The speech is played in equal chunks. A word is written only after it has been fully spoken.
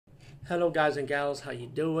Hello, guys and gals. How you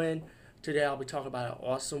doing? Today, I'll be talking about an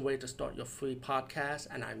awesome way to start your free podcast,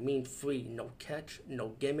 and I mean free. No catch, no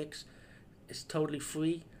gimmicks. It's totally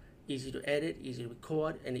free, easy to edit, easy to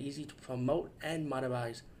record, and easy to promote and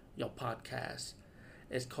monetize your podcast.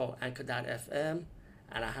 It's called Anchor.fm,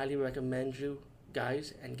 and I highly recommend you,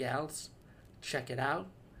 guys and gals, check it out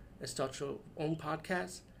and start your own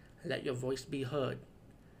podcast and let your voice be heard.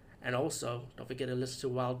 And also, don't forget to listen to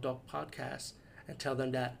Wild Dog Podcast and tell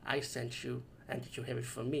them that I sent you and that you hear it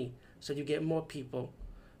from me. So you get more people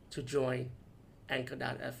to join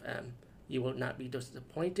Anchor.fm. You will not be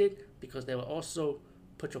disappointed because they will also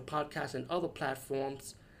put your podcast in other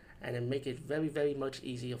platforms and then make it very, very much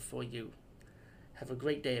easier for you. Have a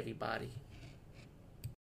great day, everybody.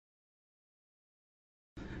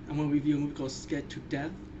 I'm going to review a movie called Scared to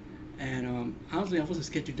Death. And honestly, I wasn't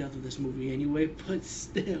scared to death of this movie anyway, but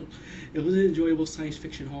still, it was an enjoyable science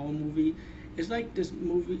fiction horror movie. It's like this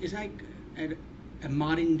movie, it's like a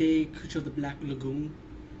modern day Creature of the Black Lagoon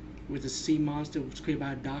with a sea monster which was created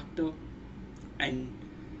by a doctor. And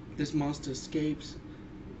this monster escapes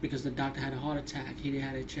because the doctor had a heart attack. He didn't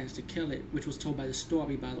have a chance to kill it, which was told by the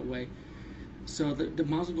story, by the way. So the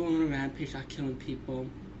monster going on a rampage, started killing people.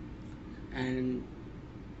 And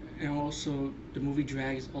also the movie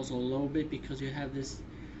drags also a little bit because you have this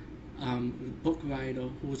book writer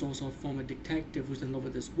who was also a former detective who's in love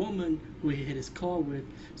with this woman who he hit his car with.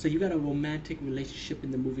 So you got a romantic relationship in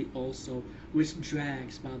the movie also, which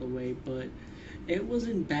drags, by the way, but it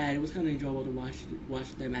wasn't bad. It was kind of enjoyable to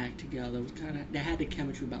watch them act together. It was kind of, they had the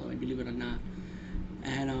chemistry, by the way, believe it or not.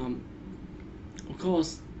 And of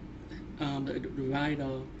course, the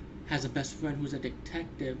writer has a best friend who's a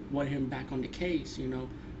detective, wanted him back on the case,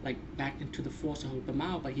 like back into the force to help him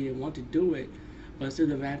out, but he didn't want to do it. But instead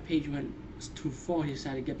the rampage went too far, he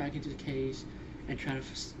decided to get back into the case and try to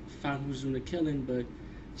find who's doing the killing, but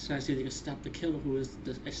decided to see if they could stop the killer, who is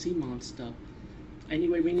a sea monster.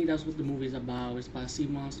 Anyway, really that's what the movie is about. It's about a sea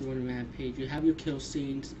monster on a rampage. You have your kill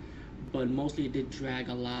scenes, but mostly it did drag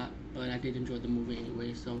a lot, but I did enjoy the movie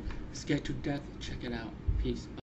anyway, so Scared to Death, check it out. Peace.